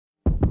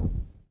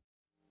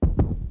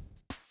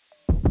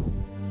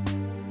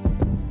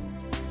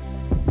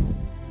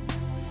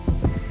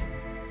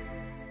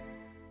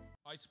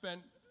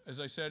spent, as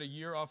I said, a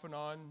year off and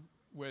on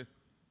with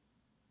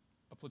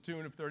a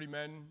platoon of 30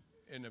 men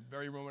in a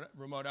very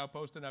remote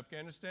outpost in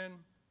Afghanistan.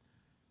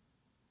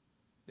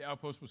 The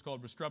outpost was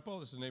called Restrepo.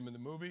 This is the name of the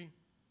movie.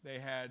 They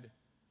had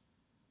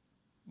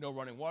no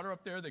running water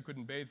up there. They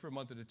couldn't bathe for a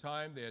month at a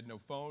time. They had no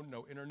phone,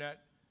 no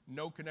internet,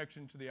 no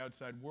connection to the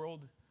outside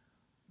world,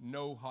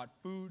 no hot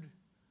food.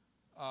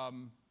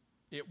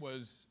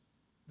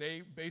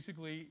 They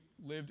basically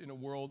lived in a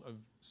world of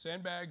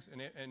sandbags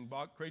and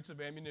crates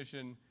of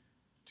ammunition,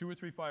 2 or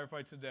 3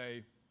 firefights a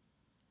day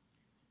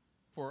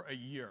for a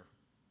year.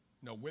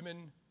 No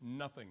women,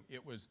 nothing.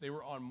 They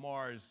were on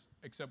Mars,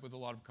 except with a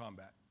lot of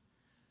combat.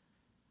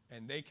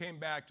 And they came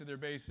back to their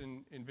base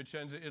in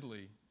Vicenza,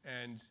 Italy.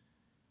 And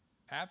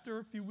after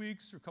a few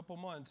weeks or a couple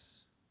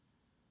months,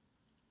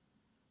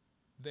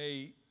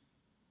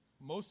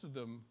 most of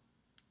them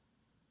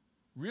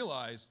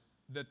realized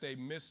that they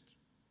missed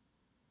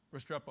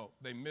Restrepo.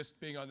 They missed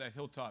being on that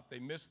hilltop. They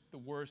missed the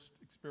worst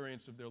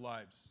experience of their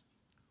lives.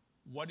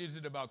 What is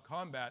it about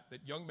combat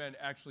that young men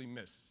actually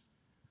miss?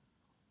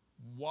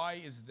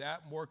 Why is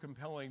that more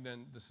compelling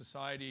than the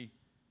society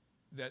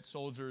that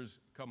soldiers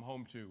come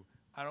home to?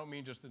 I don't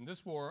mean just in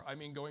this war, I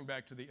mean going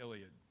back to the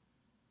Iliad.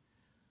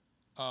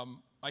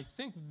 I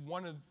think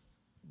one of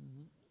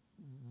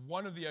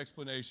the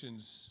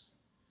explanations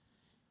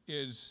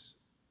is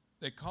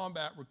that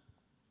combat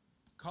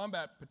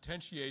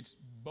potentiates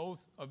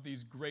both of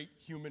these great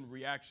human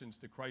reactions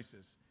to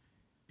crisis.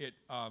 It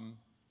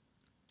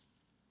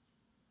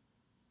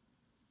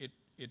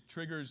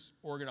triggers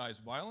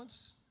organized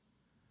violence,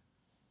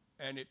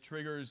 and it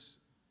triggers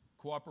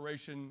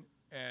cooperation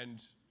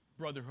and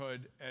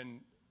brotherhood,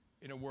 and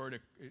in a word,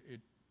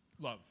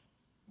 love.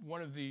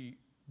 One of the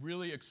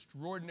really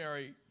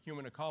extraordinary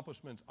human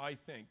accomplishments, I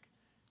think,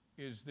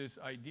 is this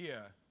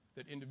idea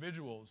that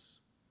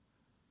individuals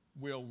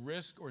will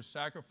risk or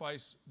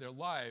sacrifice their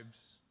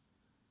lives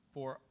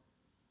for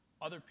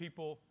other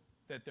people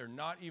that they're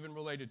not even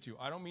related to.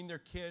 I don't mean their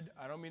kid,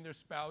 I don't mean their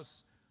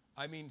spouse,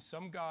 I mean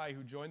some guy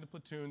who joined the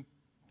platoon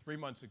 3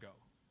 months ago.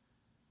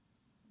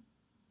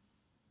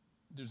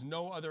 There's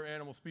no other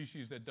animal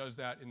species that does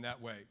that in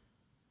that way.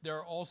 There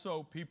are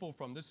also people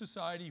from this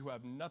society who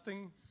have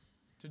nothing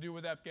to do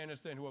with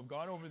Afghanistan who have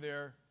gone over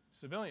there,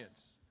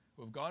 civilians,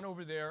 who have gone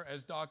over there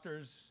as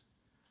doctors,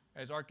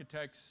 as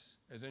architects,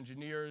 as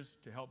engineers,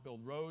 to help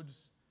build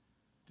roads,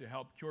 to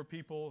help cure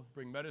people,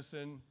 bring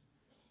medicine,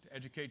 to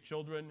educate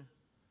children.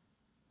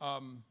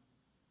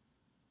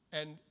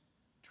 And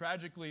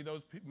tragically,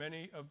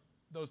 many of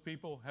those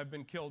people have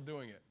been killed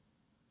doing it.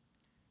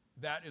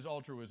 That is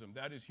altruism.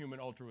 That is human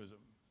altruism,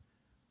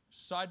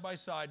 side by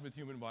side with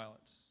human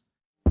violence.